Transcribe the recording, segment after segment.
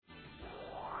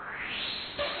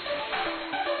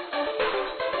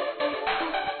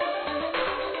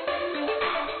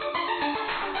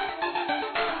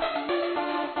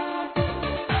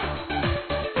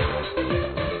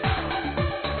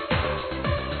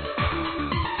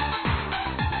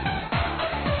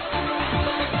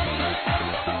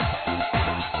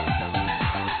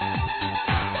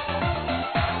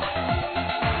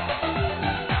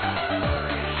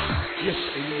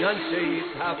דמיון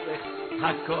שיתהפך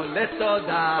הכל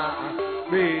לתודה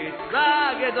מצווה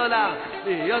גדולה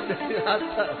להיות מדינת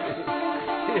תמיד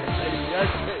דמיון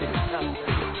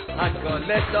שיתהפך הכל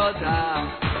לתודה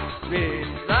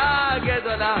מצווה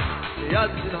גדולה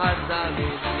להיות מדינת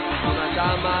תמיד אם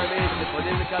אתה מאמין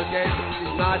שיכולים לקלקל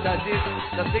תשמע את הדיס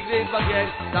תפסיק להתבגל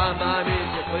אתה מאמין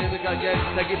שיכולים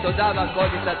לקלקל תגיד תודה והכל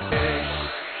יתעדכן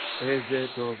איזה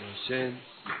טוב השם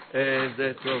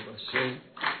איזה טוב השם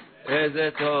איזה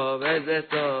טוב איזה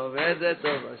טוב איזה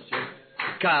טוב השם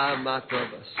כמה טוב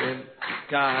השם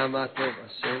כמה טוב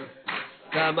השם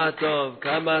כמה טוב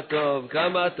כמה טוב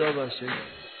כמה טוב השם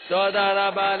תודה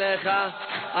רבה לך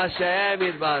השם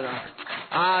יתברך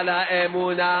על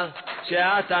האמונה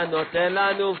שאתה נותן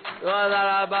לנו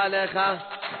תודה רבה לך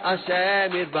השם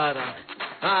יתברך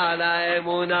על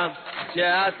האמונה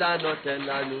שאתה נותן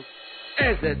לנו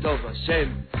איזה טוב השם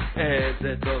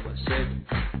איזה טוב השם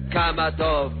כמה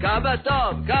טוב כמה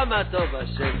טוב כמה טוב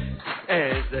השם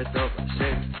איזה טוב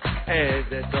השם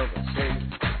איזה טוב השם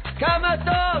כמה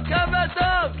טוב כמה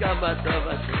טוב כמה טוב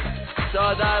השם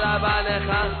תודה רבה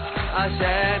לך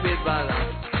השם יתברך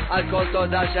על כל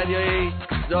תודה שאני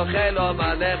זוכה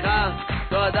לומר לך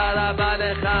תודה רבה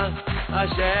לך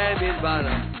השם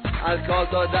יתברך על כל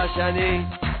תודה שאני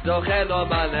זוכה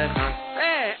לומר לך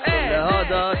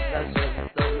להודות לשם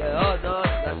טוב להודות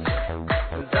לשם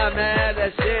זמר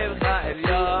לשמך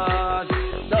עליון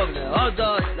טוב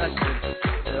להודות לשם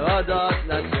להודות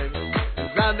לשם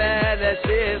זמר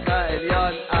לשמך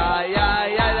עליון איי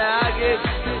איי איי להגיד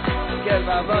כן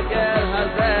בבוקר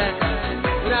הזה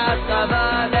נעשה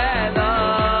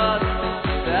בלילות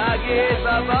להגיד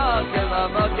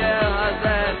בבוקר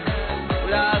הזה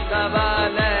נעשה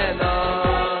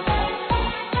בלילות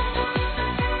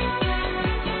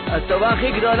הטובה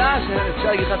הכי גדולה שאפשר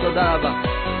להגיד לך תודה רבה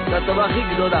זו הטובה הכי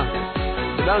גדולה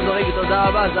אדם זורק תודה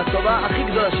רבה זו הטובה הכי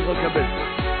גדולה שיכול לקבל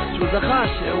שהוא זכה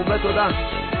שהוא אומר תודה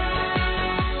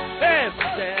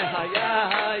זה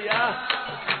היה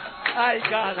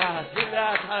העיקר זה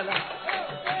להתחלה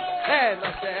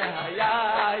זה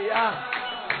היה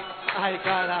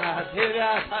העיקר זה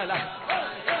להתחלה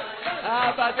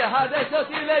אבא תחדש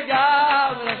אותי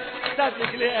לגמרי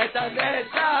תדליק לי את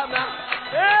הנשמה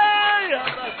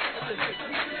אבא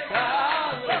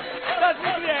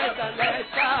תדליק לי את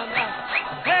הנשמה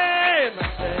מה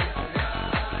זה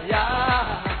היה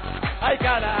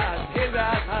העיקר זה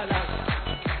להתחלה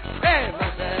מה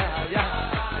זה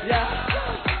היה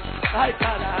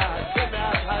העיקר זה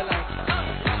להתחלה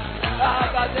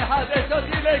אבא תחדש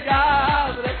אותי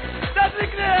לגמרי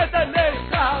תדליק לי את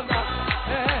הנשמה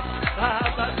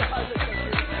אבא תחדש אותי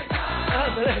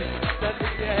לגמרי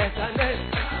תדליק לי את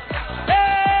הנשמה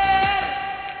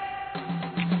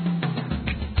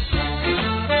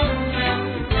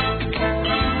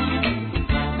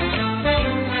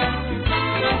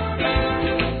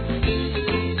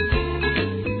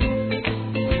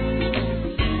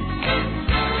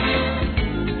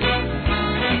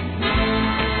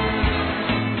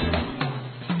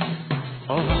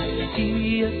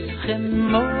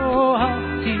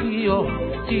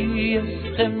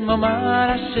אמר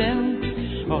השם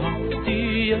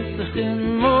אהבתי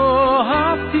אתכם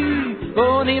אהבתי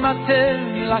בוא נמצא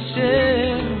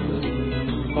לשם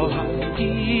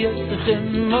אהבתי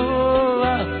אתכם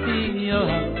אהבתי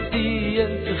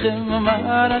אתכם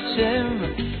אמר השם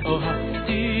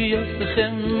אהבתי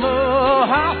אתכם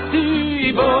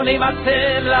אהבתי בוא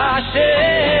נמצא לשם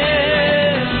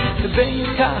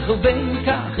בין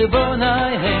כך בוא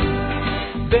נהם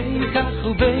בין כך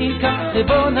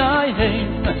בוא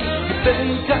נהם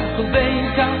בין כך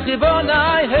בוא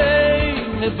נהם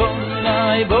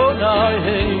בוא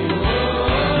נהם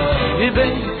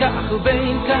בין כך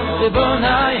בוא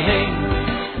נהם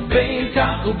בין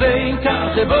כך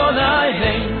בוא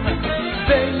נהם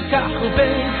בין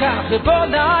כך בוא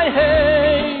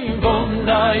נהם בוא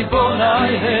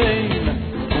נהם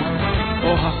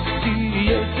אהבתי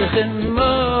אתכם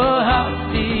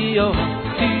אהבתי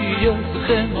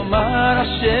אתכם אמר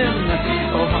השם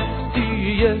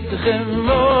אהבתי אתכם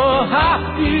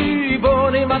אהבתי בוא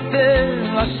נמצא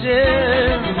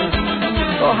לשם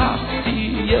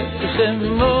אהבתי אתכם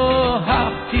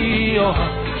אהבתי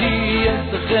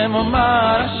אתכם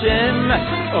אמר השם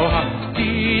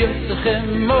אהבתי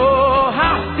אתכם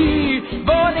אהבתי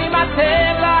בוא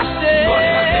נמצא לשם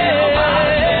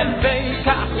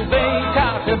בין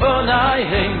כך בוא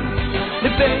נהם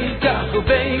בין כך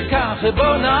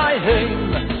בוא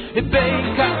נהם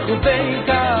בין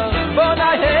כך בוא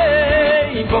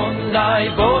נהם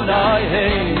בוא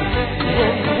נהם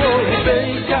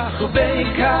בין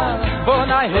כך בוא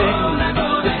נהם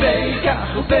בין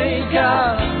כך ובין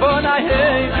כך בונאי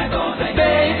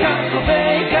בין כך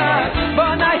ובין כך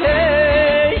בונאי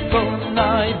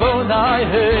בונאי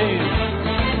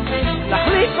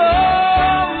להחליפו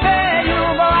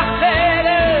ביום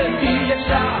אחרת אי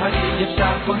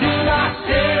אפשר כל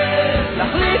נעשה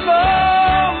להחליפו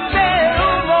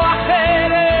ביום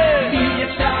אחרת אי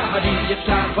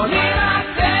אפשר כל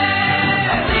נעשה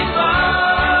להחליפו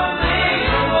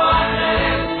ביום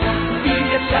אחרת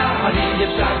אי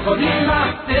אפשר כל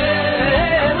נעשה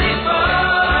להחליפו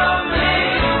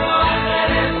ביום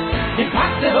אחרת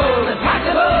impossible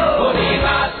כל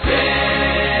נעשה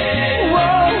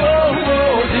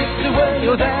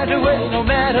or that way, no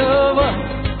matter what.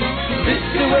 This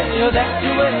way or that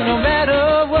way, no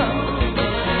matter what.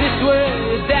 This way,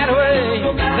 that way,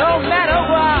 no matter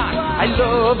what. I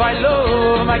love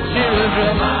my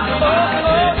children.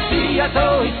 Oh, see ya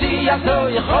so,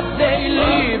 you hope they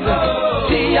live.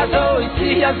 See ya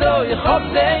so, you hope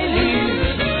they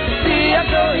live. See ya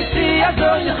so,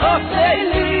 you hope they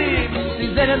live. Sie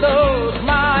sind doch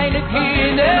meine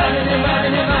Kinder,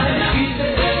 meine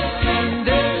Kinder.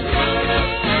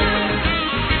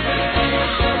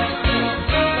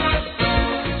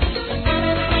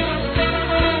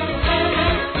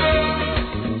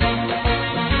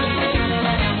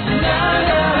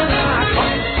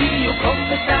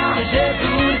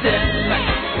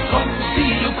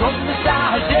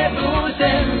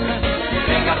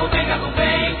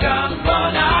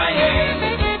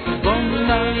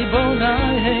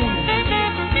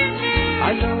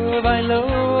 I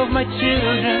love my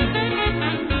children.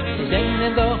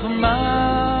 Seien doch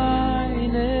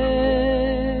meine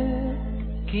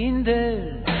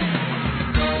Kinder.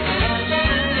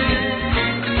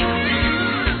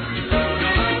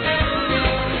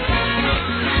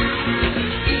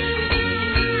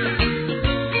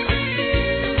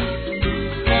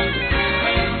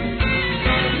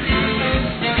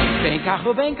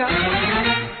 Benka.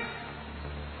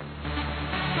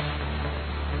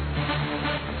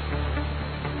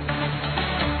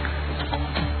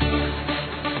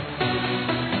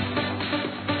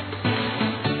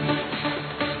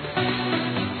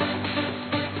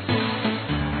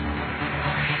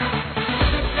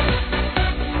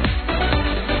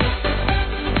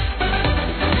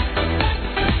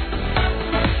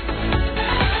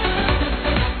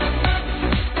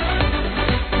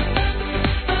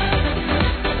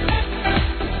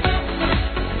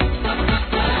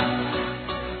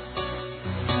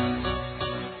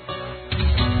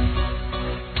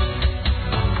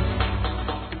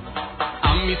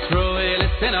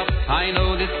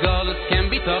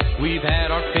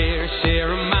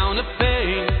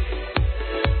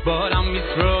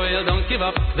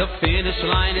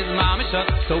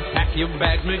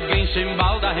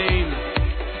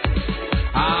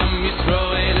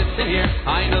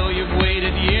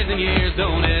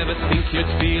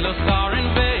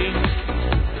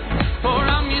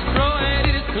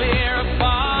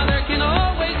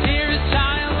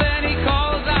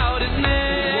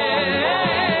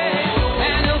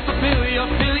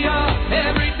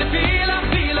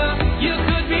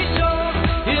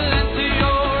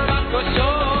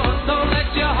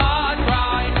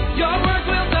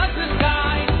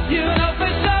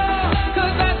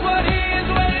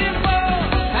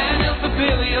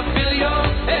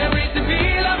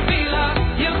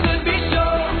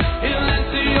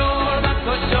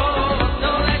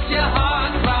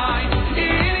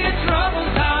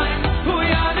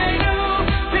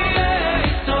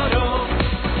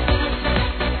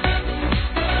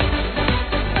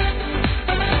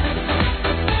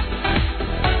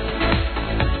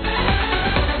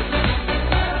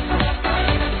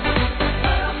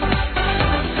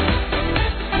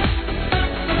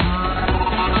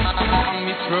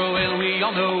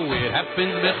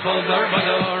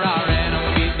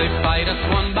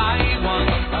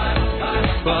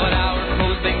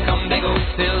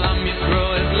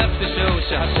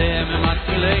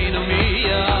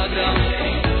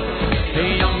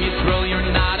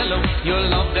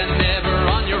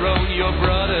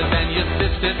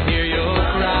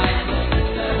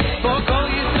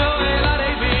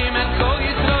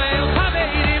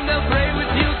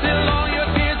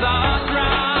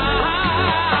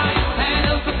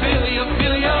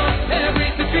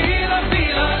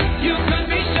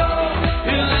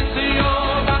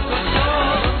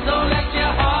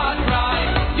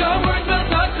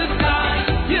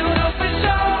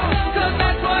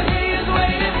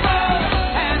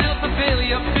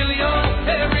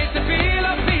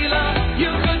 You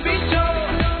could be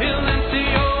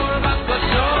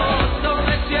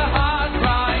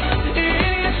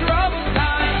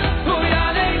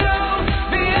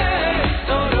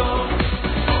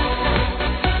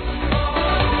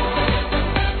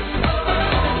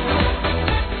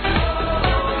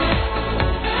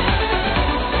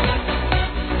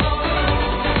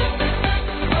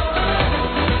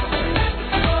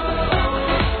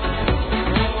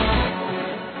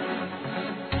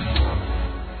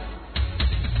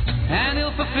and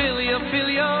he'll fulfill you,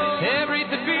 every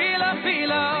tefillah.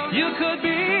 You could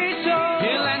be sure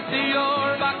he'll answer your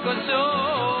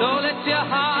bakashot. So let your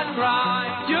heart cry.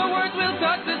 Your words will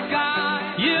touch the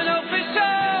sky. You know for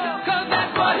sure, 'cause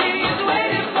that's what he is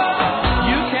waiting for.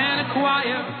 You can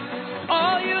acquire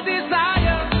all you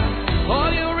desire,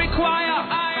 all you require.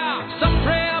 Some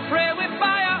prayer, pray with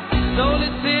fire. So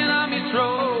listen, I'm Yisro.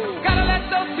 Gotta let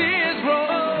those tears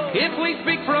roll. If we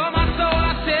speak from our soul,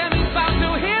 Hashem is bound to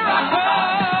hear our call.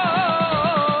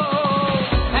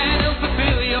 And he'll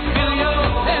fulfill you,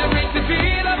 every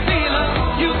tefillah.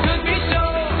 You could be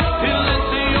sure he'll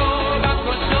answer your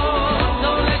bakashot. So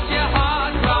let your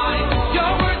heart cry.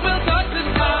 Your words will touch the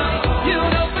sky. You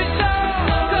know for sure,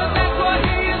 'cause that's what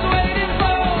he is waiting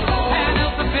for. And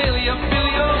he'll fulfill you,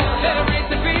 every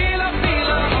tefillah.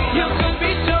 You could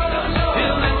be sure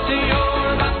he'll answer your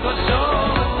bakashot.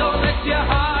 So let your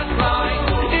heart cry.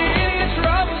 In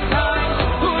troubled times,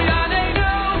 who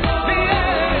Yaneinu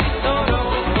v'yesoro.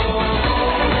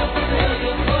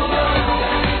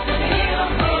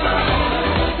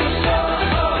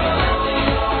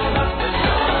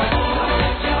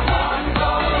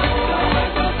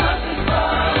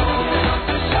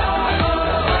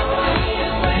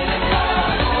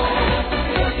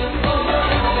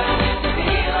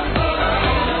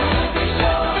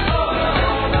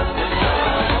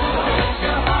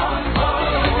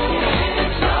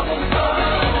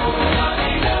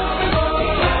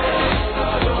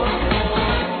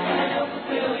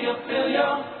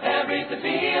 Every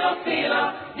tefillah,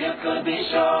 you could be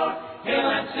sure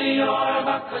he'll answer your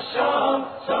bakashot.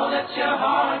 So let your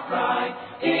heart cry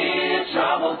in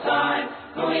troubled time.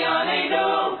 Hu Yaneinu.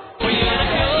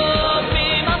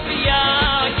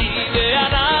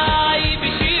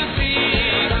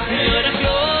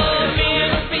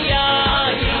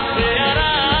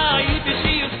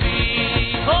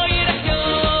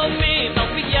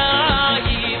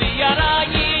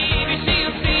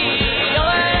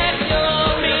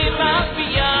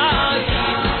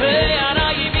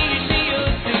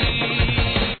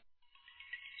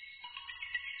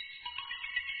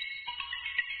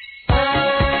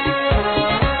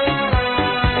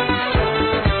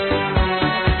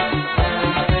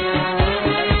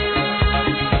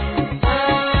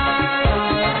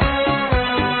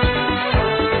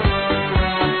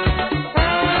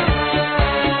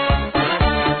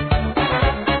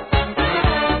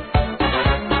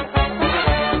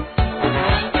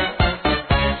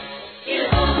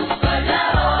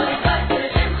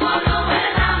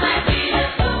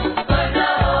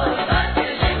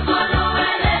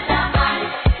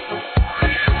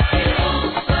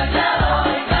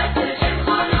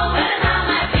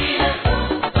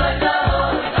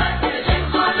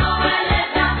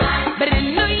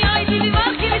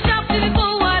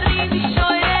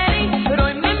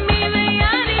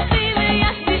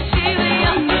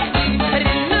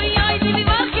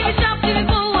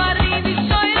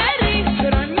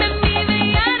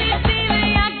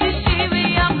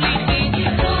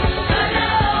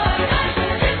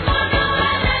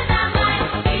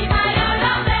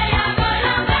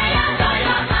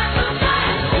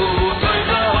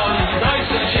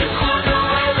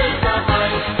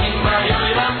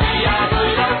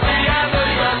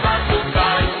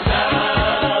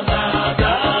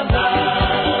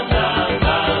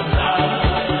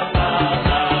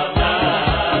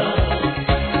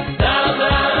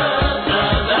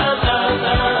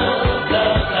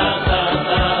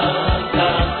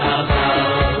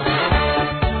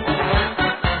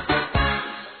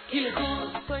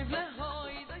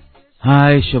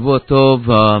 היי, שבוע טוב,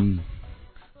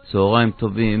 צהריים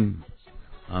טובים,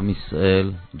 עם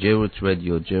ישראל, Jerut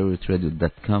Radio,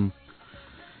 jerutradio.com.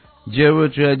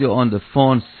 Jerut Radio on the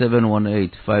phone,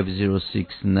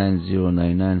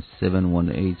 718-506-9099,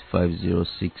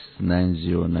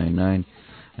 718-506-9099,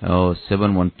 or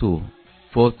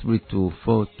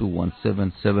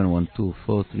 712-432-4217,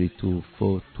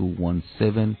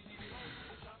 712-432-4217,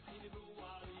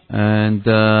 and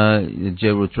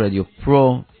Jerut Radio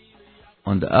Pro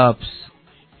on the apps,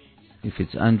 if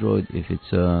it's Android, if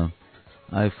it's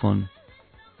iPhone.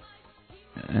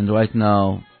 And right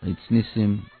now it's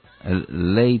Nissim,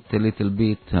 late a little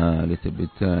bit, we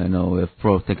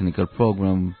have technical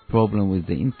problem with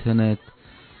the internet.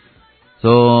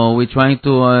 So we're trying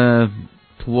to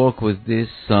work with this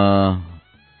stuff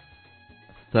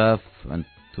and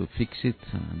to fix it.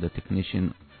 The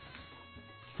technician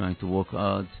trying to work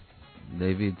hard,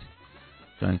 David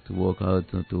trying to work out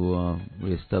to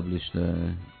reestablish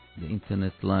the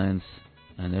internet lines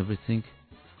and everything.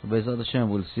 Be'ezrat Hashem,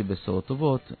 we'll see Besorot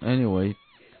Tovot. Anyway,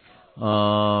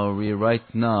 we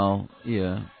right now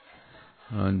here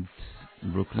and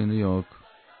Brooklyn, New York,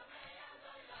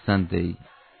 Sunday,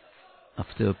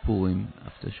 after Purim,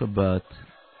 after Shabbat,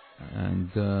 and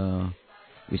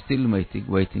we're still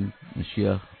waiting,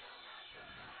 Mashiach,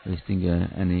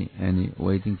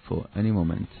 waiting for any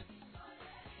moment.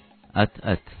 As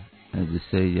we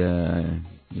say,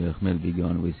 Yerachmel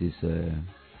began with his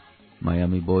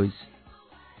Miami boys.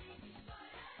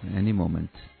 Any moment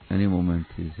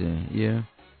is here.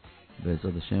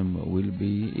 Be'ezrat Hashem will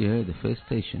be here, the first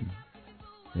station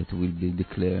that will be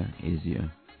declared is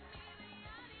here.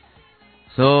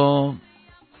 So,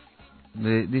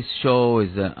 this show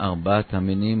is Arbat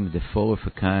Aminim, the four of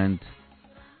a kind,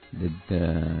 the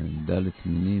Dalet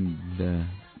Minim,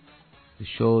 the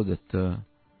show that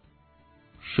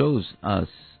shows us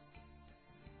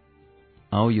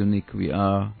how unique we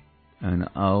are and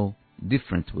how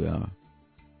different we are.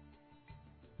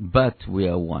 But we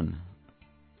are one.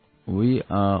 We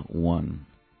are one.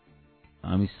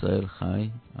 Am Yisrael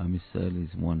Chai, Am Yisrael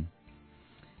is one.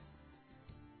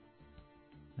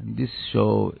 And this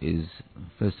show is,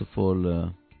 first of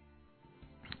all,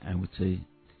 I would say,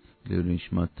 Lilu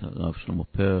Nishmat Rav Shlomo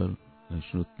Perl,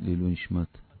 Lilu Nishmat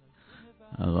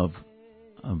Rav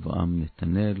Avraham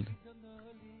Netanel,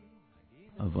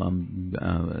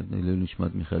 Lilu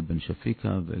Nishmat Michael Ben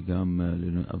Shafika, וגם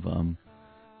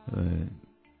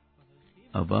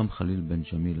אברהם חליל בן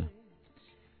ג'מילה.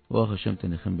 רוח השם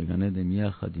תניחם בגן עדן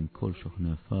יחד עם כל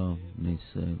שוכני עפר, בני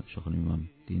ישראל, השוכנים עמם,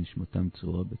 תהי נשמתם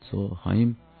צרורה בצרור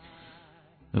החיים.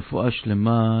 רפואה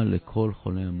שלמה לכל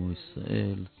חולי עמו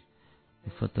ישראל,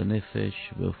 רפואת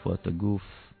הנפש ורפואת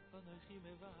הגוף.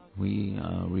 We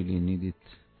really need it.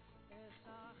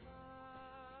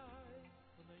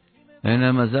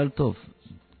 And מזל טוב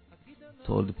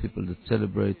to all the people that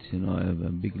celebrate. I have a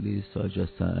big list, so I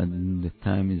just and the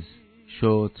time is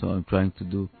short, so I'm trying to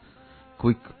do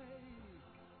quick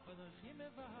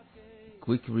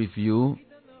review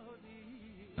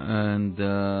and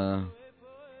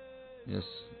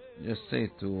just say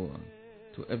to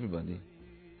everybody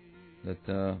that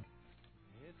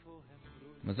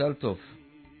Mazal Tov.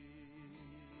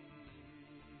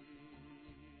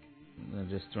 I'm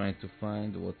just trying to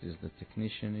find what is the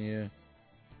technician here,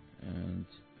 and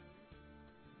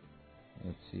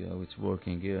let's see how it's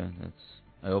working here.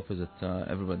 I hope that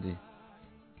everybody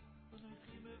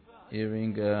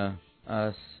hearing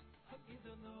us,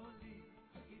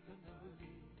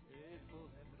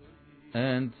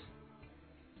 and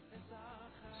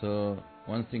so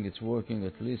one thing it's working,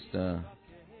 at least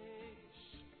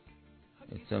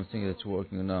it's something that's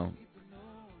working now.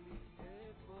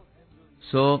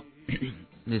 So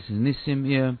this is Nissim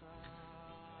here,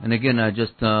 and again I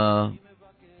just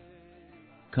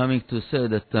coming to say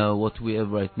that what we have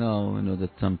right now, that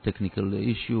some technical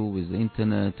issue with the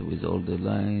internet, with all the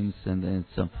lines, and then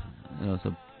some,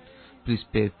 so please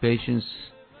pay patience,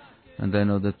 and I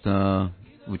know that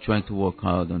we're trying to work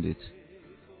hard on it.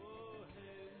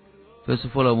 First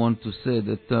of all, I want to say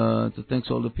that to thanks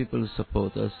all the people who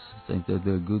support us. Thank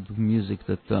the good music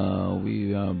that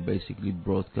we basically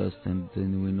broadcast, and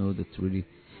then we know that really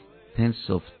tens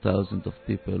of thousands of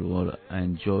people will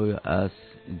enjoy us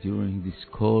during this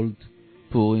cold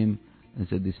Purim. And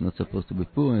said this is not supposed to be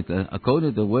Purim.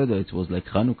 According to the weather, it was like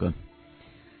Hanukkah.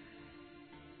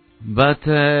 But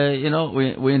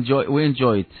we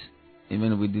enjoy it,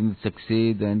 even we didn't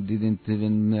succeed and didn't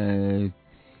even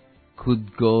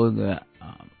could go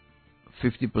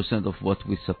 50% of what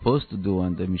we're supposed to do,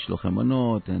 and the Mishloch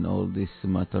Manot and all this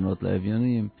Matanot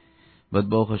La'evyanim. But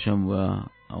Baruch Hashem,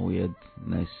 we had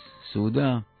nice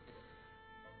Suda.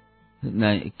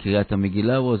 Kriyat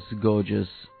HaMegillah was gorgeous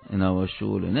in our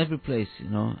shul, in every place,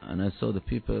 and I saw the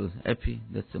people happy.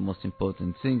 That's the most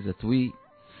important thing, that we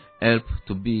help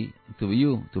to be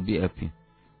happy.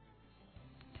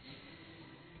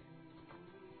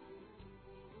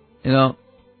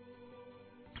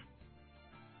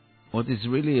 What is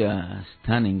really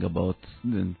stunning about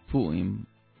the Purim,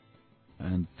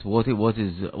 and what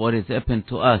has happened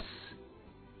to us.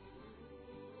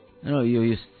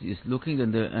 You're looking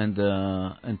at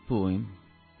and Purim,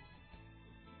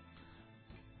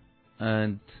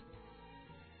 and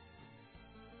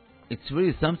it's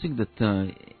really something that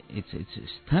it's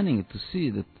stunning to see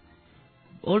that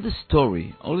all the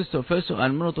story. First of all,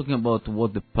 I'm not talking about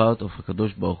what the part of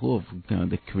HaKadosh Baruch Hu, of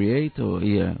the Creator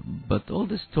here, but all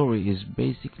the story is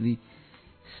basically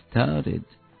started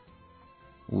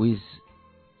with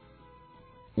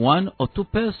one or two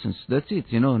persons. That's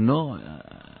it.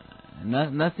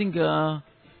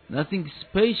 Nothing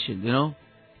special.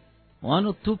 One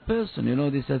or two person.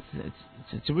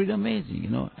 It's really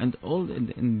amazing. And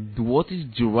what is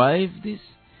derived this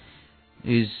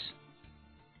is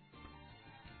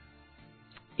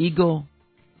ego,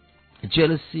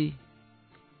 jealousy,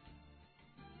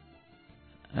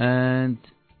 and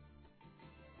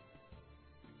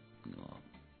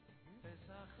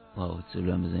wow, it's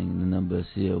really amazing. The numbers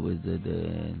here with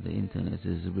the internet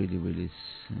is really, really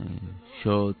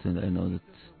short, and I know that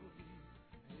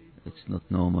it's not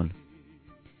normal.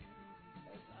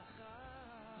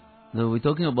 So we're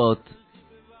talking about,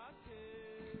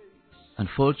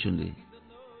 unfortunately,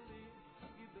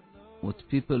 what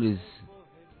people is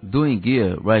doing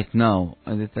here right now,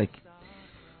 and it's like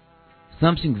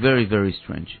something very, very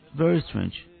strange. Very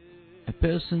strange. A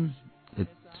person that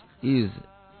is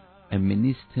a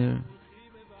minister,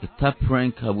 a top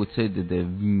rank, I would say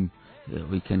that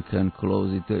we can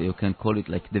close it, you can call it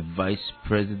like the vice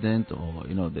president, or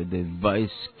the vice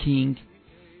king.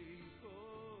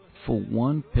 For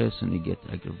one person he gets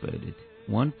aggravated.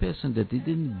 One person that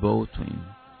didn't bow to him.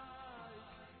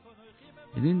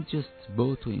 He didn't just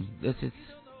bow to him. That's it.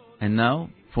 And now,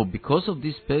 because of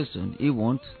this person, he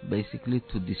wants basically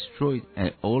to destroy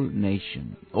a whole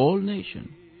nation. All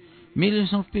nation.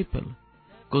 Millions of people.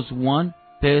 Because one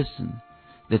person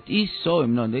that he saw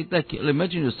him, like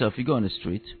imagine yourself, you go on the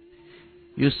street,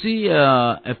 you see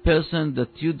a person that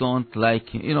you don't like,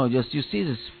 just you see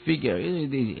this figure,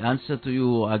 they answer to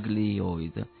you ugly or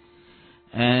either.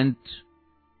 And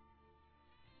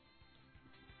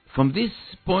from this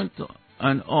point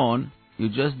on, you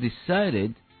just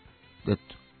decided that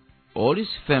all his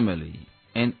family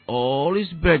and all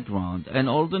his background and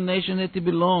all the nation that he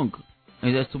belongs,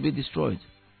 it has to be destroyed.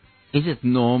 Is it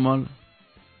normal?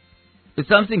 It's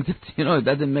something that, it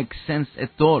doesn't make sense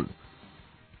at all.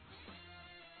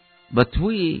 But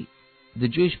we, the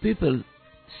Jewish people,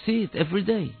 see it every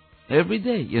day. Every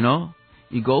day, You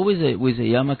go with a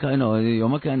yarmulke, a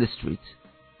yarmulke in the street.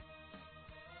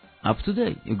 Up to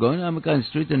date. You go in a yarmulke in the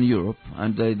street in Europe,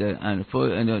 and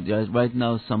right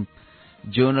now some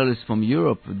journalists from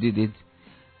Europe did it,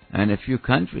 and a few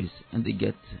countries, and they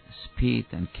get spit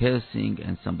and cursing,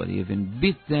 and somebody even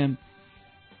beat them,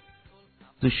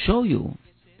 to show you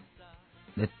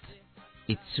that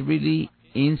it's really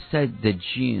inside the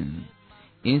gene,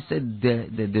 inside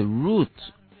the root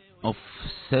of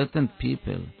certain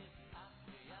people,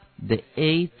 the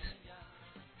hate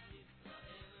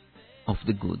of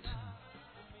the good.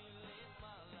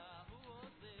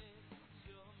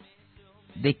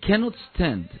 They cannot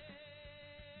stand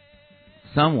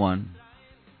someone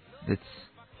that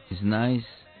is nice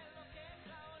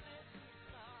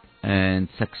and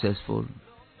successful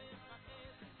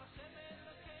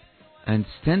and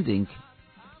standing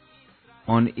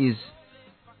on his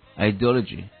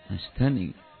ideology and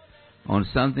standing on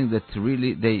something that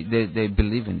really they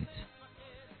believe in it.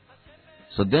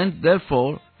 So then,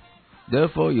 therefore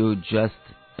you just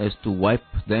has to wipe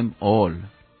them all.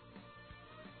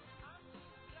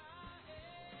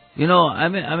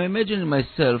 I'm imagining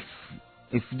myself,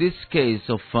 if this case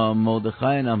of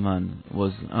Mordechai and Haman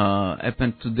was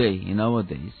happened today, in our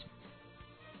days,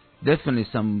 definitely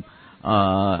some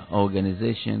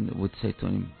organization would say to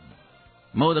him,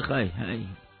 Mordechai, hey,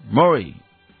 Mori,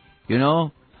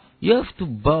 you have to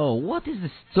bow. What is the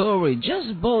story?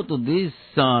 Just bow to this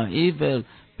evil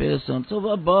person. So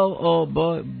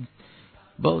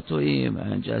bow to him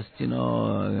and just,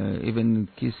 even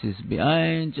kisses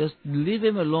behind. Just leave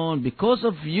him alone. Because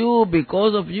of you,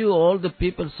 all the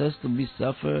people has to be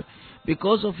suffer.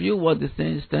 Because of you, what the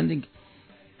thing is standing.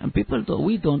 And people,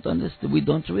 we don't understand, we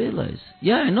don't realize.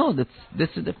 Yeah, I know, this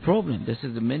is the problem. This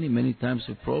is the many times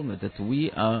the problem, that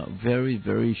we are very,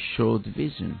 very short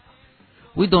vision.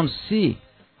 We don't see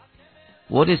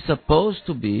what is supposed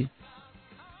to be,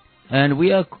 and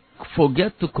we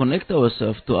forget to connect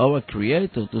ourselves to our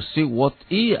Creator to see what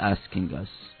He is asking us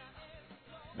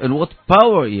and what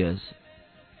power He has.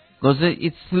 Because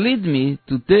it's lead me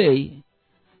today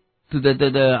to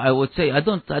the I would say, I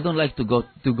don't like to go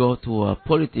to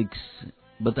politics,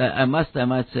 but I might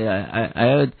say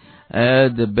I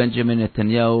heard Benjamin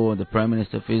Netanyahu, the Prime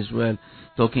Minister of Israel,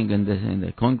 talking in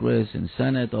the Congress and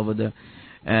Senate over there,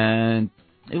 and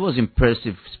it was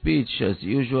impressive speech as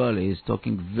usual. He's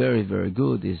talking very, very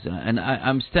good. And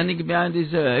I'm standing behind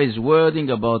his wording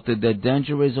about the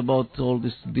dangers about all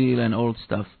this deal and all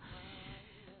stuff.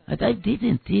 And I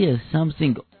didn't hear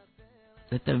something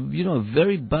that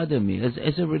very bother me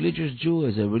as a religious Jew,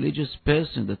 as a religious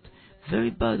person, that very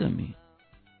bother me.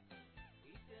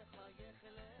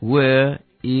 Where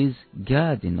is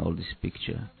God in all this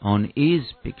picture? On His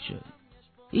picture,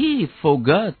 He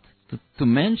forgot to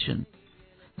mention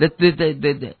that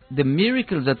the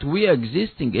miracles that we are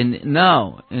existing in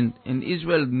now in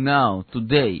Israel now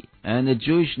today, and the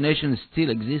Jewish nation is still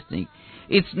existing.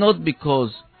 It's not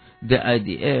because the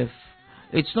IDF,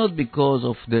 it's not because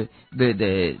of the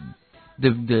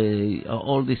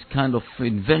all this kind of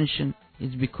invention.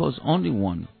 It's because only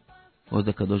one was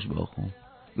the Kadosh Baruch Hu.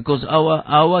 Because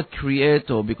our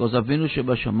Creator, because Avinu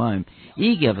Shebashamayim,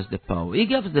 He gave us the power, He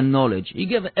gave us the knowledge, He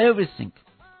gave everything.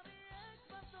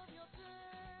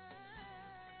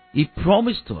 He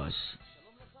promised to us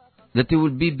that He will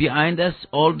be behind us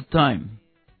all the time.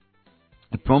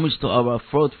 He promised to our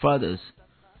forefathers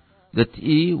that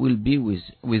He will be with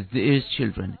His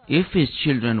children, if His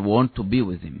children want to be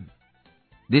with Him.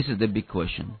 This is the big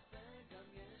question.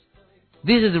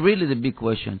 This is really the big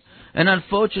question. And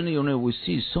unfortunately, we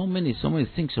see so many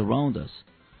things around us.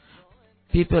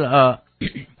 People are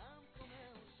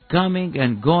coming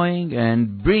and going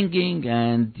and bringing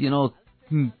and,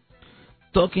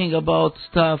 talking about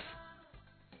stuff.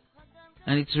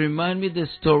 And it reminds me the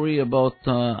story about,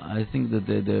 I think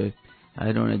that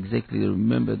I don't exactly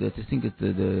remember that. I think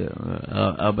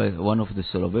that one of the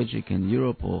Soloveitchik in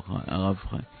Europe, or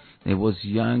Arav, there was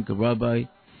young rabbi,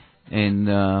 and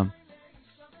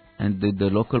the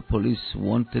local police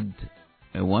wanted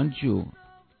one Jew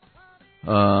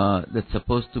that's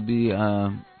supposed to be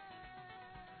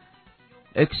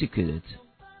executed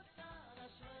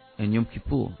in Yom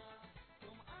Kippur.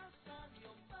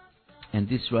 And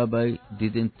this rabbi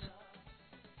didn't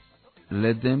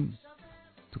let them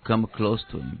to come close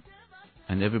to him.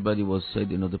 And everybody was said,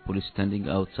 the police standing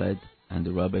outside, and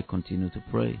the rabbi continued to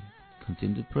pray.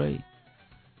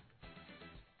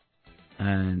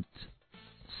 And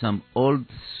some old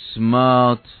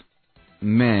smart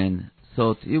man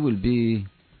thought he will be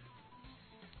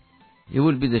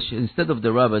instead of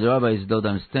the rabbi. The rabbis don't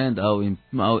understand how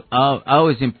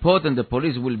is important the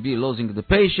police will be losing the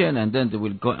patient, and then they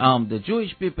will go arm the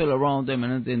Jewish people around them,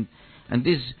 and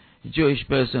this Jewish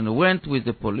person went with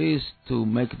the police to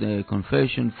make the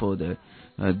confession for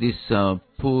these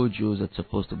poor Jews that's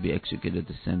supposed to be executed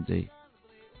the same day.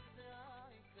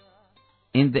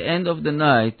 In the end of the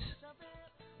night,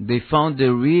 they found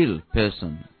the real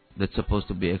person that's supposed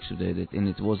to be executed, and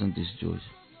it wasn't this Jewish.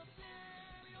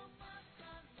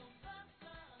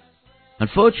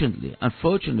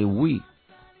 Unfortunately, we,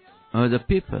 the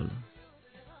people,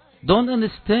 don't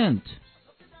understand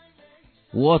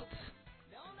what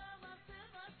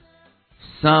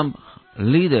some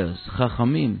leaders,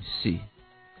 Chachamim, see.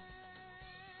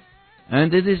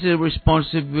 And it is a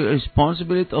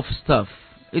responsibility of staff.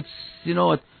 It's,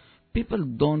 what, people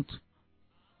don't,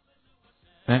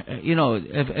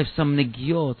 have some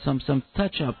negiot, some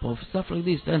touch-up of stuff like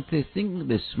this, and they think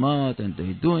they're smart, and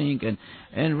they're doing,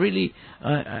 and really,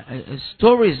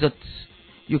 stories that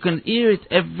you can hear it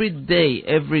every day,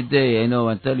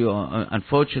 I tell you,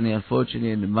 unfortunately,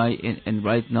 and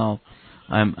right now,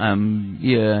 I'm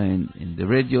here in the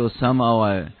radio, somehow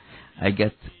I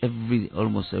get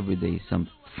almost every day some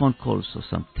phone calls or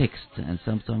some text, and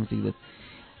something that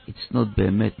it's not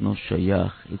be'emet, no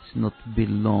shayach, it's not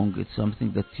belong, it's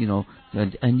something that,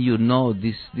 and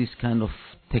this kind of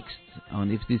text,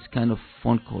 and if this kind of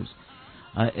phone calls,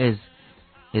 as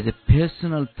a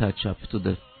personal touch-up to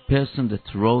the person that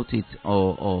wrote it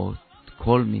or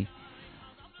called me.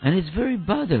 And it's very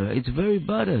bad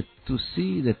to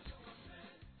see that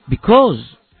because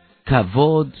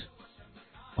kavod,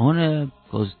 honor,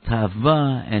 because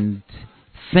tava and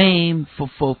fame for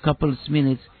a couple of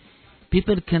minutes,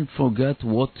 people can forget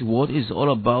what is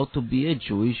all about to be a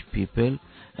Jewish people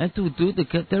and to do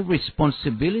the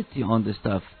responsibility on the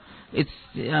stuff.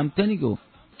 I'm telling you,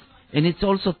 and it's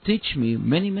also teach me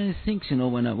many things.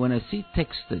 When I see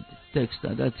text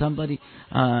that somebody,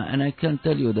 and I can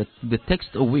tell you that the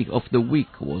text of the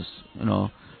week was,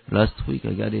 last week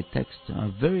I got a text,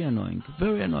 very annoying,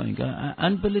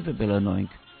 unbelievable annoying.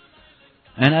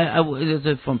 And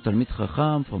it's from Talmid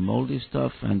Chacham, from all this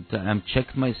stuff, and I'm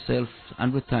checked myself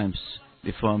 100 times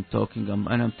before I'm talking, and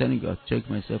I'm telling you, I checked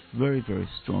myself very, very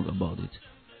strong about it.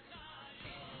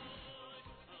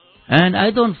 And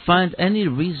I don't find any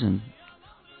reason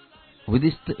with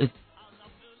this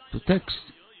to text.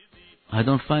 I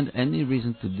don't find any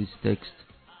reason to this text,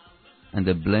 and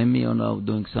they blame me on now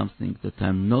doing something that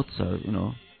I'm not,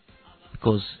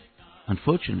 because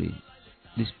unfortunately,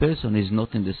 this person is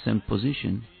not in the same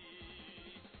position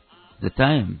that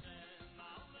I am.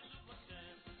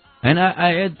 And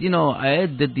I had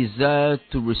the desire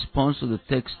to respond to the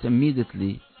text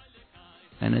immediately.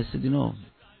 And I said,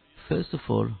 first of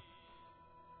all,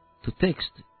 to text,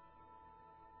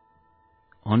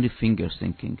 only fingers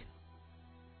thinking.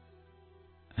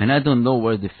 And I don't know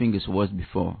where the fingers was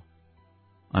before,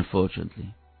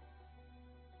 unfortunately.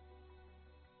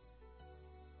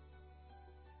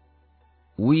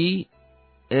 We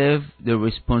have the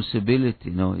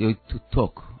responsibility, to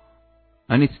talk.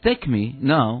 And it's take me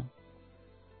now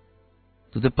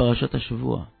to the Parashat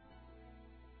HaShavua.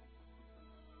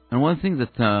 And one thing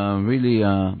that really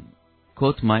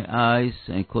caught my eyes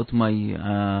and caught my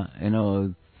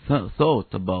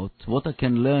thought about what I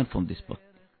can learn from this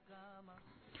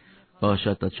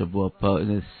Parashat HaShavua,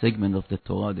 the segment of the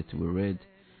Torah that we read.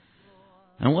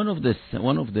 And one of the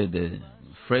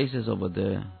phrases over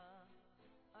there,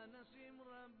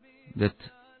 that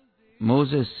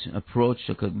Moses approached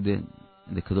the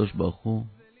Kadosh Baruch Hu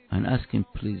and asked him,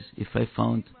 please, if I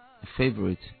found a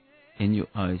favorite in your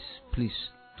eyes, please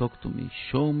talk to me,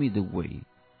 show me the way,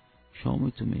 show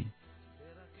me to me.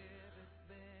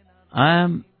 I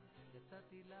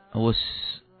was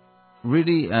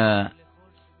really, my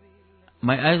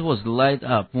eyes was light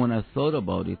up when I thought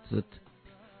about it, that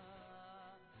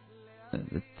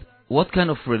what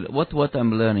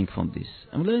I'm learning from this.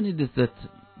 I'm learning is that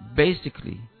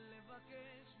basically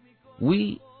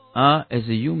we are, as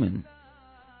a human,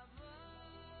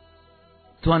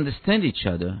 to understand each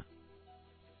other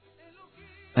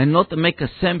and not to make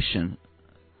assumption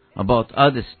about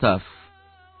other stuff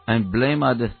and blame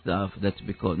other stuff, that's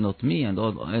because not me and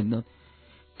all, and not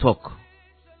talk,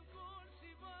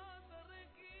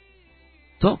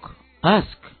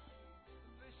 ask.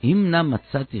 If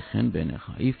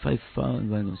I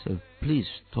found myself, please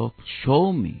talk,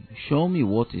 show me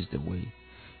what is the way,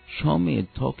 show me and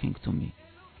talking to me.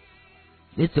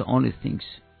 It's the only things.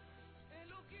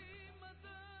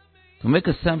 To make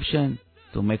assumption,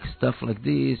 to make stuff like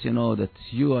this, that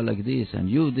you are like this and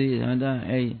you this and that,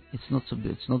 hey, it's not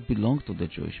belong to the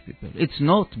Jewish people. It's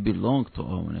not belong to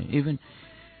our even.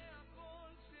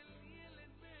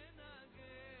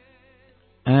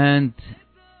 And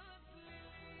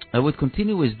I would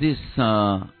continue with this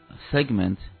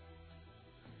segment,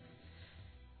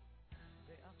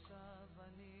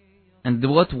 and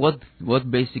what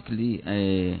basically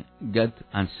got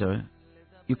answer.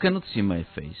 You cannot see my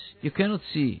face. You cannot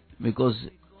see, because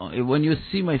when you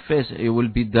see my face, you will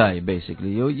be die.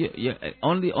 Basically,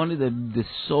 only the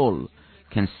soul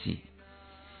can see.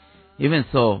 Even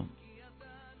so,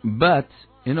 but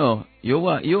you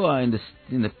are in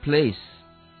the place.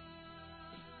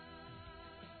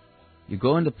 You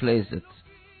go in the place that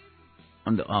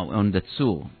on the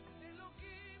tzur,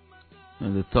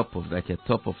 on the top of a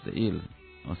top of the hill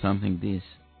or something this,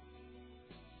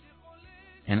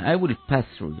 and I will pass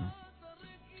through you,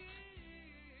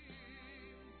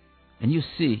 and you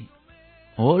see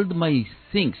all my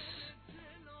things.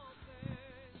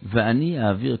 ואני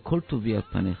אעביר כל טובי על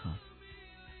פניך.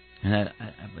 And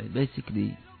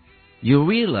basically, you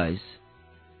realize.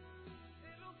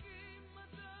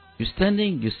 You're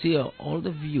standing, you see all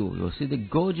the view, you see the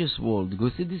gorgeous world,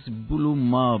 you see this blue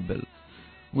marble,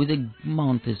 with the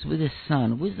mountains, with the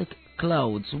sun, with the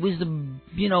clouds, with the,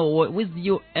 with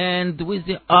your hand, with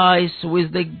the eyes,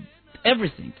 with the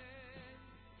everything.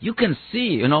 You can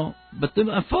see, but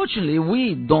unfortunately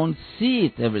we don't see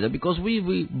it every day, because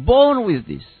we born with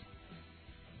this.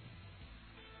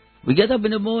 We get up in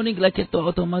the morning like an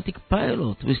automatic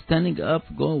pilot. We're standing up,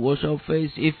 go wash our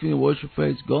face. If you wash your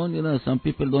face, go on. Some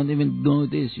people don't even know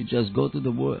this. You just go to the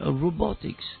world of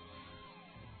robotics.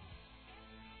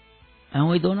 And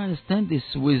we don't understand this.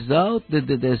 Without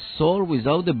the soul,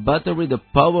 without the battery, the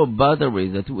power battery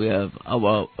that we have,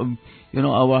 our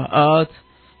heart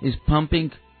is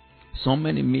pumping so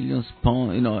many millions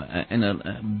pounds,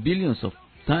 and billions of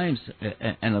times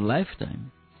in a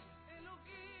lifetime.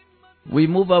 We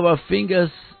move our fingers.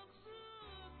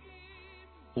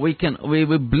 We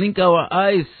blink our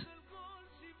eyes.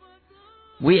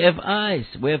 We have eyes.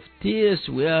 We have tears.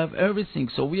 We have everything.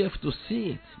 So we have to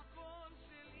see it.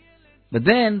 But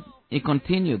then he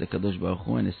continued, the Kadosh Baruch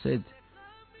Hu, and he said,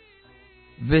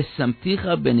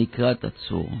 "V'samticha benikrat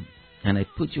atzur," and I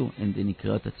put you in the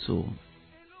nikrat atzur.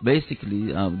 Basically,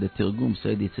 the Tirgum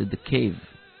said it's the cave.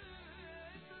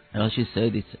 Rashi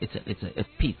said it's a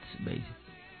pit, basically.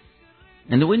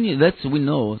 And we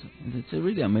know it's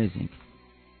really amazing.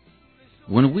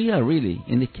 When we are really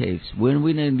in the caves, when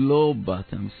we're in low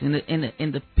bottoms, in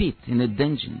the pit, in the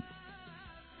dungeon,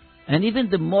 and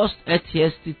even the most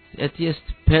atheist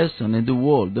person in the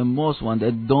world, the most one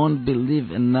that don't believe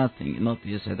in nothing,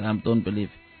 he said, I don't believe.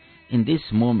 In this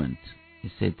moment, he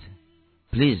said,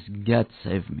 please, God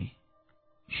save me.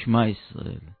 Shema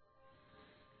Israel.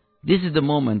 This is the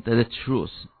moment that the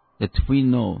truth that we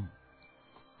know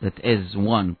that has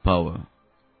one power.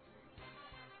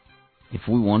 If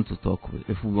we want to talk with,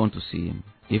 if we want to see Him,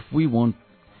 if we want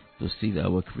to see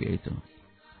our Creator.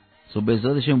 So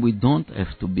Be'ezrat Hashem, we don't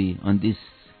have to be on this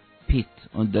pit,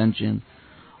 on dungeon,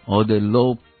 or the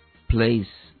low place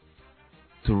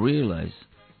to realize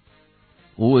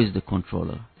who is the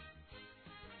controller.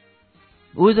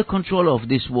 Who is the controller of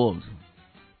this world?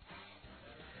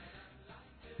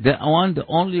 The one, the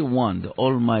only one, the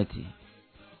Almighty,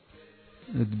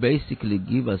 that basically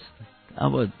give us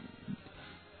our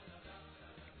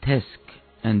task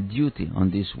and duty on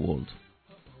this world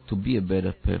to be a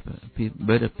better people,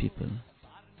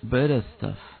 better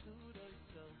stuff.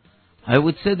 I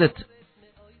would say that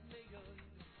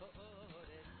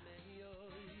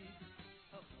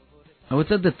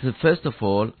first of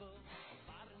all,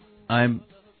 I'm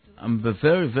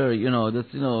very, very,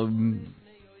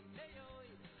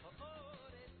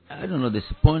 I don't know,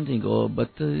 disappointing,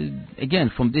 but again,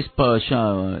 from this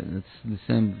parasha, it's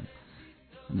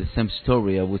the same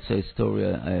story. I would say story.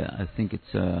 I think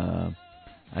it's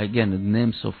again the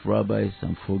names of rabbis.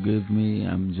 Forgive me,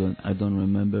 I don't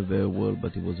remember very well,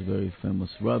 but he was a very famous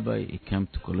rabbi. He came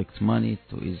to collect money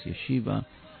to his yeshiva,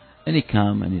 and he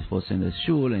came and he was in the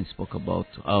shul and spoke about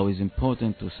how it's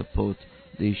important to support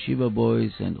the yeshiva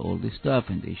boys and all this stuff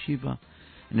and the yeshiva.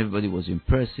 And everybody was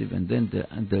impressive, and then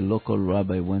the local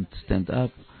rabbi went to stand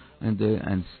up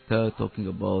and start talking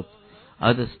about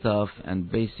other stuff, and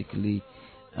basically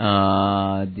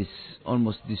this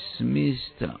almost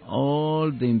dismissed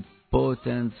all the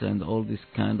importance and all this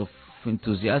kind of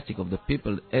enthusiastic of the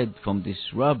people had from this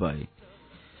rabbi.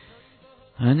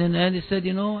 And then he said,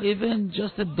 even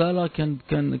just $1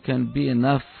 can be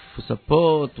enough for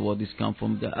support. What is come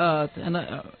from the art,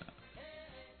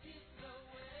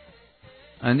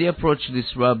 and he approached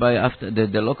this rabbi after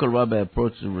the local rabbi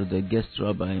approached the guest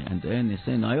rabbi, and then he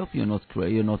said, "I hope you're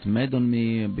not mad on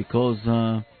me because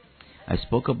I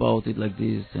spoke about it like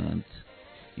this, and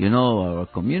our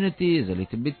community is a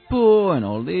little bit poor and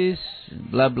all this,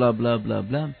 blah blah blah blah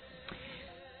blah."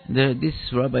 This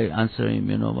rabbi answered him,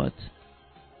 "You know what?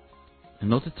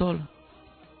 Not at all.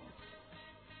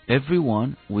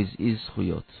 Everyone with his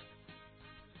zchuyot.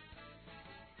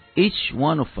 Each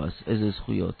one of us has his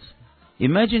zchuyot.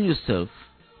 Imagine yourself,"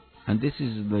 and this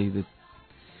is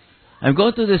I'm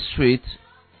going to the street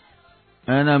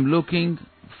and I'm looking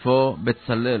for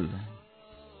Betzalel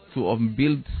to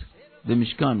build the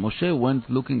Mishkan. Moshe went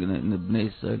looking in the Bnei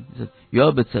Israel. He said, "You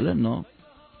are Betzalel? No.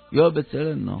 You are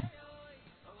Betzalel? No."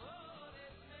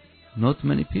 Not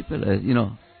many people,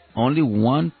 only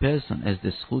one person has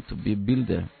the zchut to be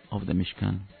builder of the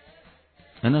Mishkan.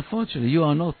 And unfortunately, you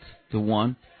are not the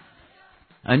one.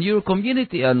 And your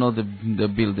community are not the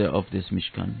builder of this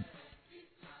Mishkan.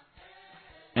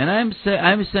 And I'm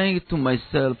saying it to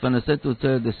myself, and I said to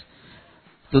tell this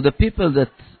to the people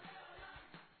that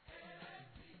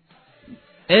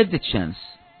had the chance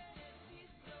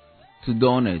to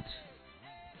donate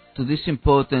to this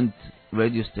important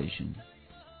radio station.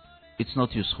 It's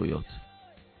not your zchuyot.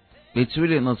 It's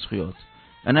really not zchuyot.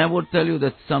 And I will tell you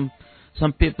that some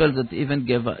people that even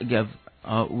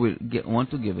want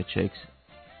to give a check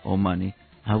or money,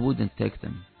 I wouldn't take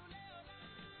them.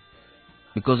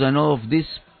 Because I know of these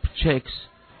checks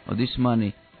or this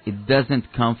money, it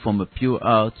doesn't come from a pure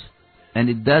heart, and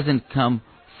it doesn't come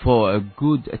for a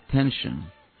good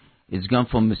attention. It's come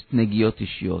from a negiot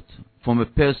ishiyot, from a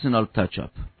personal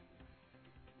touch-up,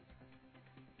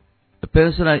 a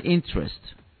personal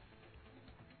interest.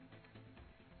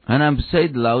 And I'm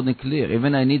saying loud and clear,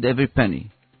 even I need every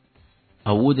penny,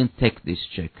 I wouldn't take this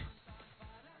check.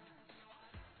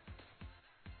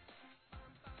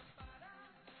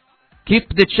 Keep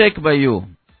the check by you.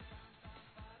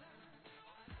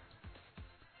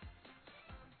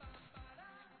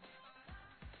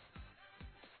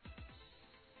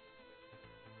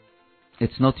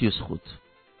 It's not your zchut.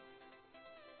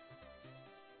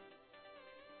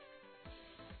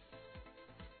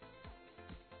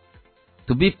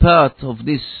 To be part of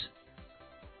this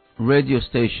radio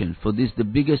station, for this, the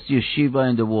biggest yeshiva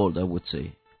in the world, I would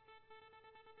say,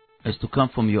 has to come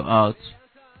from your heart,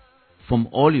 from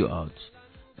all your heart,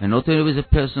 and not only with a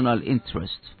personal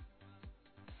interest.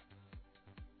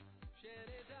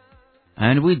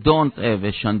 And we don't have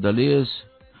chandeliers,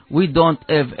 we don't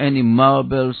have any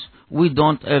marbles, we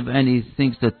don't have any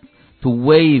things to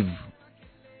wave.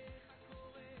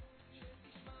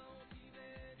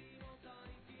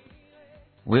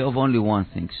 We have only one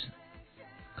thing,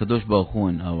 Kadosh Baruch Hu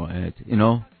in our head, En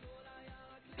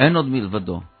od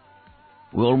milvado.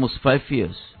 We're almost 5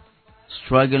 years,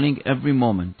 struggling every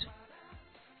moment.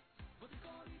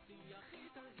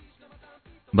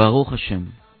 Baruch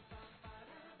Hashem,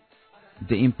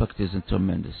 the impact is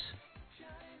tremendous.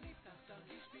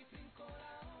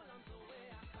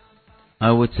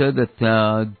 I would say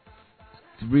that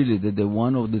really the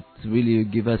one of that really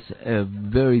give us a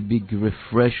very big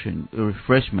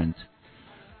refreshment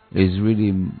is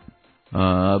really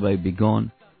Rabbi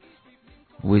Begon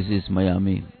with his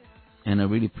Miami, and I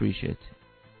really appreciate it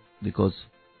because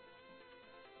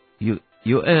you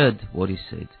heard what he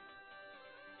said.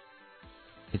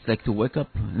 It's like to wake up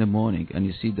in the morning and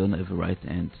you see don't have a right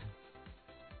hand.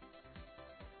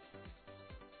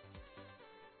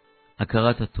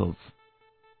 Akarat Tov.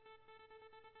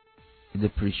 The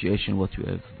appreciation what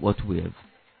we have.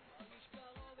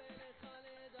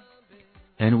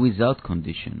 And without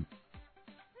condition.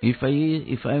 If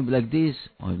I'm like this,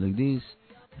 or like this,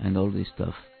 and all this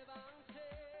stuff.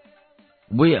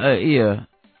 We are here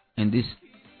in this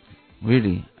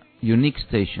really unique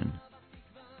station.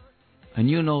 And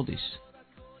you know this.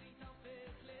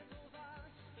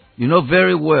 You know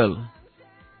very well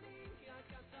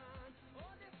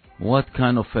what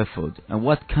kind of effort and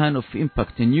what kind of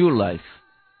impact in your life,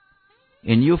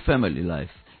 in your family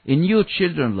life, in your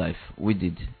children's life we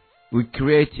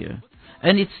create here.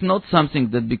 And it's not something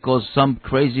that because some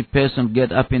crazy person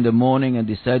get up in the morning and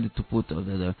decided to put out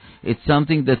there. It's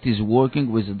something that is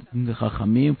working with the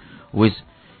Chachamim, with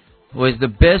the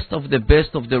best of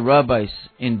the rabbis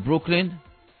in Brooklyn.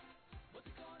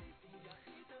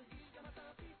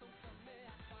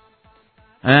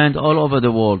 And all over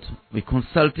the world. We're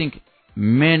consulting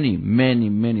many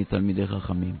Talmidei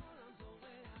Chachamim.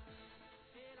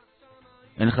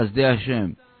 And Chazdei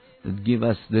Hashem that give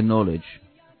us the knowledge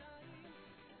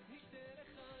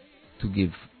to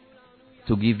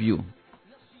give you.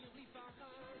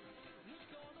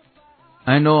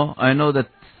 I know that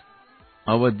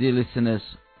our dear listeners,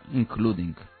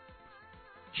 including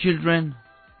children,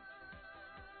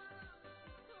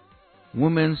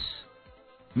 women's,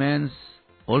 men's,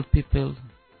 old people,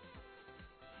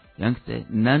 youngsters,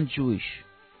 non-Jewish,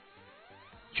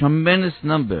 tremendous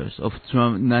numbers of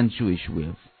non-Jewish we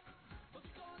have.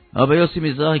 Rabbi Nissim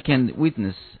Lazari can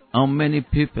witness how many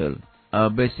people are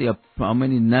basically, how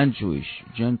many non-Jewish,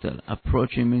 Gentile,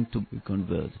 approaching him to be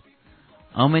converted.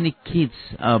 How many kids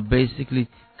are basically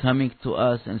coming to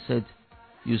us and said,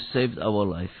 you saved our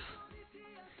life.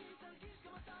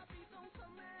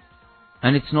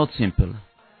 And it's not simple.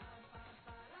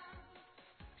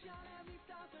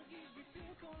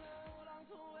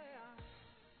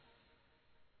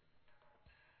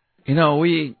 You know,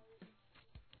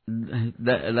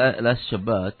 last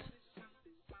Shabbat,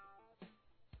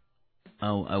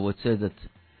 I would say that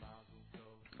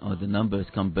the numbers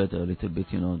come better a little bit,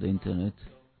 the internet,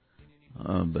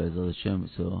 Be'ezrat Hashem,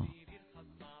 so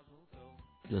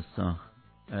just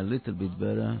a little bit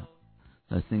better.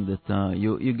 I think that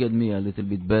you get me a little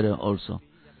bit better also.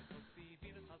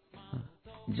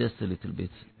 Just a little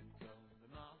bit.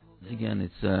 Again,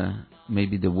 it's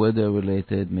maybe the weather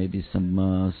related, maybe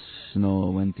some snow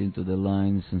went into the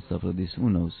lines and stuff like this, who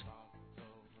knows.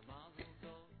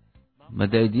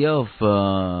 But the idea of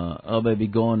Rabbi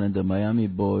Begon and the Miami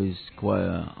Boys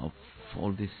Choir, of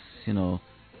all this,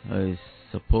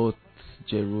 support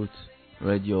J-Root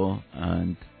Radio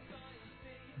and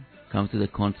come to the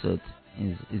concert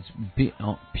is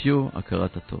pure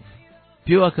Akarat Tov.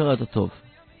 Pure Akarat Tov.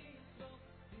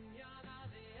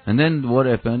 And then what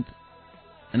happened?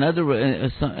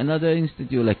 Another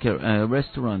institute, like a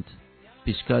restaurant,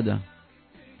 Pishkada,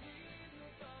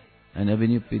 and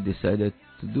Avenue P decided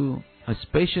to do a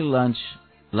special lunch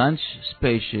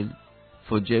special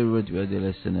for J-Root Radio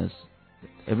listeners.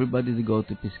 Everybody to go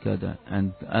to Pishkada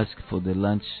and ask for the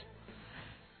lunch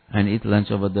and eat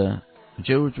lunch over there.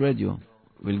 J-Root Radio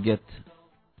will get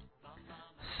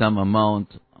some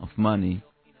amount of money,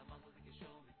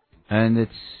 and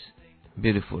it's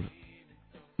beautiful.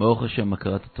 Baruch Hashem,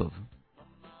 Akarat Tov.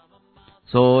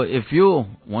 So if you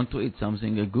want to eat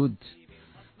something, a good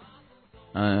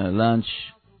lunch,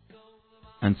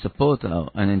 and support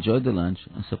and enjoy the lunch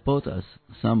and support us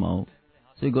somehow,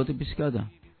 so you go to Pishkada.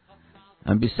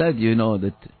 And besides,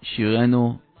 that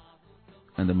Shirenu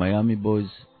and the Miami Boys,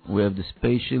 we have the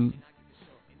special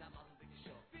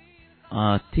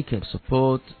ticket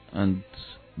support, and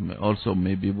also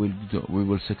maybe we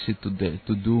will succeed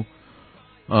to do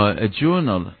a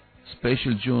journal,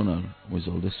 special journal with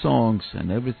all the songs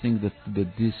and everything that the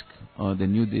disc, the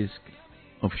new disc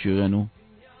of Shirenu.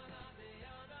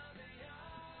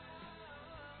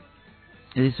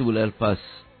 This will help us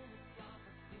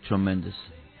tremendous.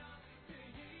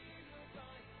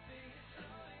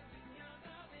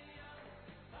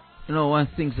 One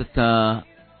thing that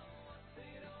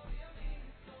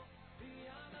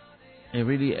I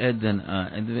really add,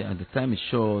 and the time is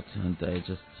short, and I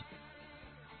just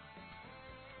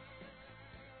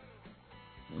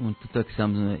want to talk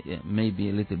some, maybe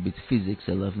a little bit physics.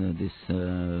 I love this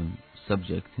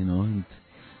subject, and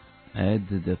I had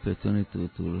the opportunity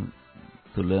to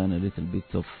learn a little bit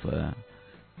of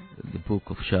the book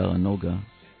of Shara Noga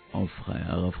of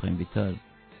Rav Chaim Vital.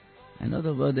 And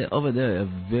over there, a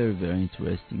very, very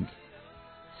interesting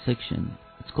section.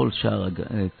 It's called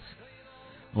it's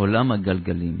Olam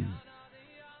HaGalgalim,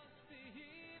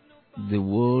 the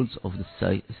worlds of the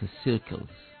circles.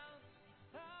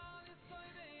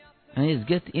 And it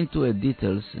gets into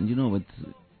details, and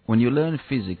when you learn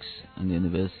physics in the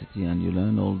university and you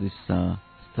learn all this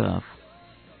stuff,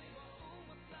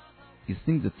 you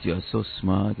think that you are so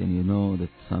smart and you know that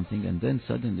something, and then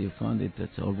suddenly you found it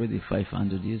that already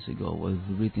 500 years ago was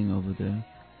written over there.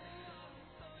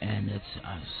 And it's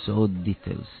so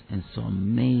details and so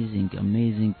amazing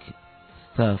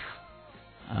stuff.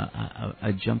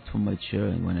 I jumped from my chair,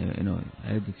 and when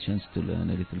I had the chance to learn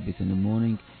a little bit in the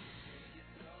morning,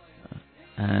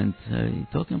 and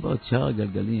talking about Shara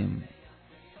Galgalim,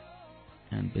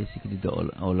 and basically the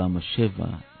Olam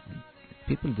HaSheva,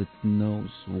 people that knows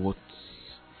what,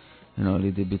 a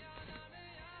little bit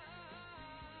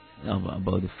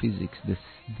about the physics, the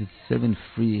 7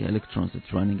 free electrons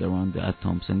that's running around the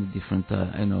atoms and the different,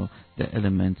 the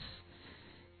elements,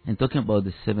 and talking about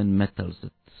the 7 metals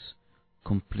that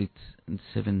complete in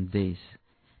 7 days.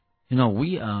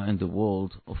 We are in the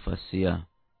world of Asiya,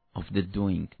 of the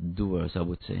doers, I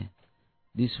would say.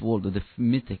 This world, the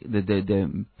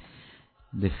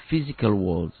physical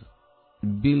world,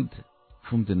 built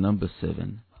from the number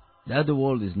 7. The other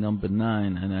world is number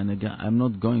 9, and again, I'm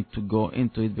not going to go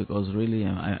into it because really,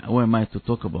 who am I to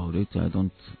talk about it? I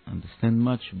don't understand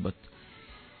much,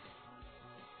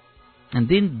 and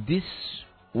then this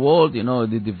world,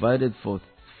 they divided for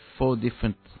 4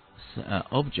 different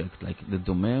objects, like the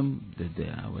domem, the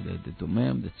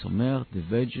domem, the tzomer, the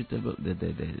vegetable,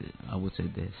 I would say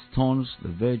the stones, the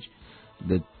veg,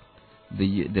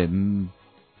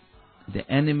 the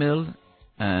animal,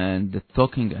 and the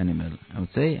talking animal, I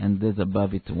would say, and there's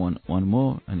above it one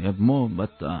more, and you have more,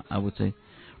 but I would say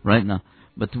right now.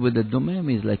 But with the domem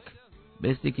is like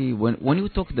basically when you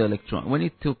took the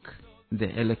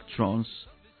electrons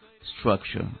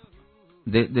structure,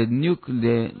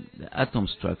 the atom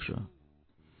structure,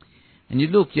 and you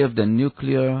have the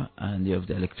nuclear and you have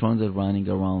the electrons that are running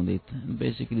around it, and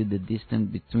basically the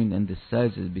distance between and the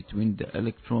sizes between the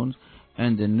electrons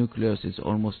and the nucleus is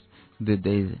almost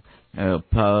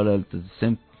parallel to the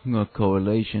same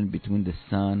correlation between the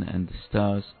sun and the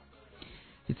stars.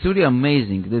 It's really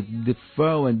amazing that the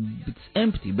far and it's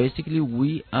empty. Basically,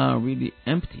 we are really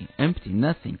empty,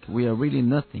 nothing. We are really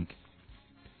nothing.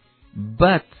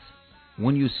 But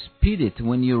when you speed it,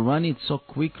 when you run it so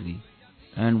quickly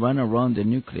and run around the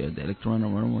nucleus, the electron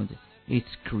around it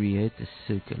creates a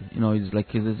circle. It's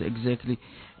like it is exactly.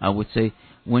 I would say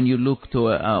when you look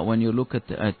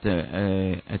at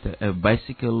a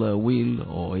bicycle wheel,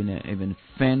 or in even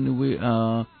fan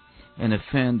wheel, in a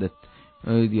fan that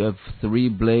you have 3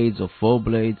 blades or 4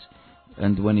 blades,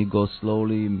 and when you go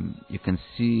slowly, you can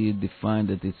see defined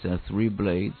that it's 3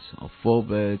 blades or 4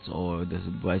 blades, or the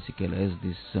bicycle has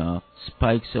these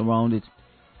spikes around it.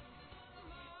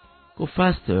 Go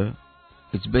faster,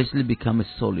 it's basically become a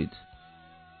solid,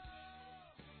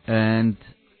 and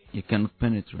you cannot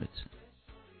penetrate.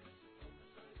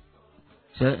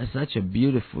 So such a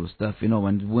beautiful stuff,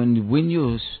 and when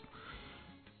you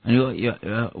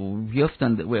we have to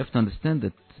understand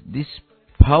that this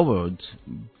powered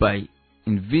by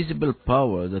invisible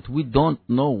power that we don't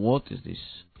know what is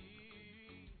this.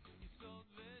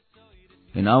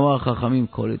 And our Chachamim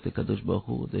call it the Kadosh Baruch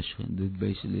Hu,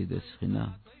 basically the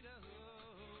Shechina.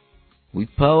 We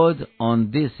powered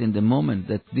on this in the moment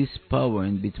that this power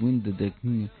in between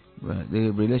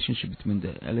the relationship between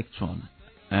the electron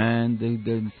and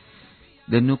the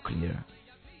nuclear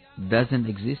doesn't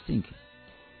exist.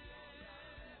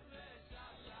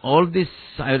 All this,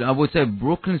 I would say,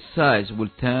 broken size will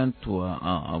turn to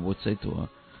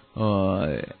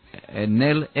a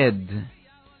nail head.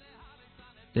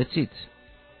 That's it.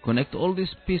 Connect all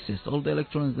these pieces, all the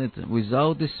electrons,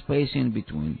 without the space in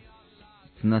between.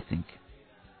 It's nothing.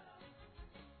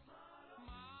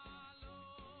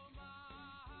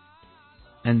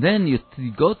 And then you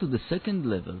go to the second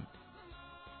level.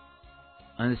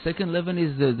 And the second level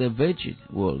is the veggie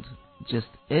world. Just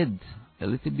add a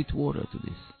little bit water to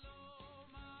this.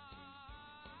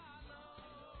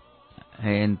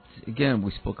 And again,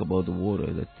 we spoke about the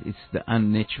water, that it's the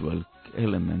unnatural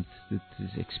element that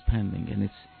is expanding. And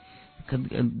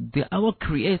it's our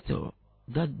Creator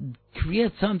that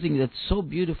creates something that's so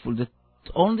beautiful that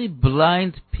only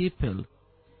blind people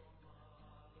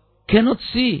cannot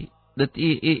see that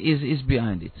he is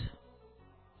behind it.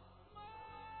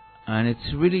 And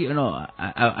it's really,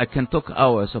 I can talk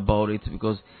hours about it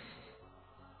because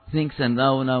things, and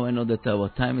now I know that our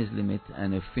time is limit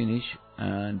and I finish,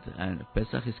 and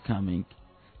Pesach is coming.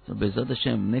 So Be'ezrat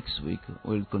Hashem, next week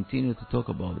we'll continue to talk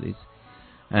about it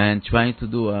and trying to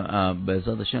do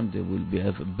Be'ezrat Hashem. There will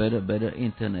have a better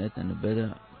internet and a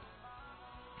better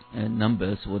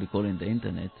numbers, what you call in the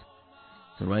internet.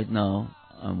 So right now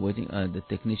I'm waiting. The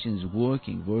technician is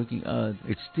working hard.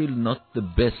 It's still not the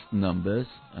best numbers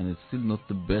and it's still not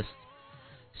the best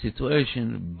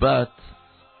situation, but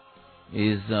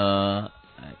is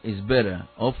better.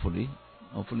 Hopefully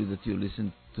that you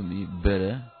listen to me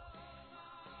better.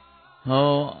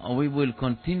 We will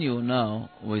continue now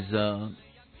with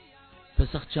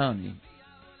Pesach Charney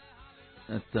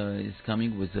that is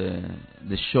coming with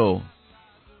the show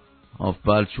of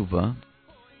Baal Tshuva.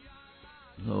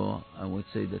 So I would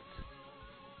say that,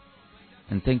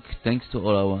 and thanks to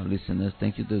all our listeners.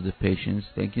 Thank you to the patience.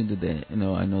 Thank you to the,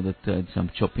 I know that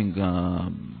some chopping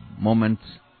moments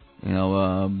in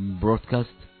our broadcast.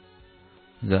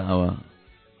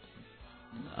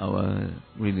 Our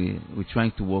really, we're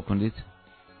trying to work on it.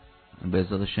 And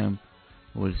Be'ezrat Hashem,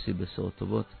 we'll see Besor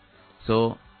Tovot.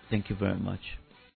 So thank you very much.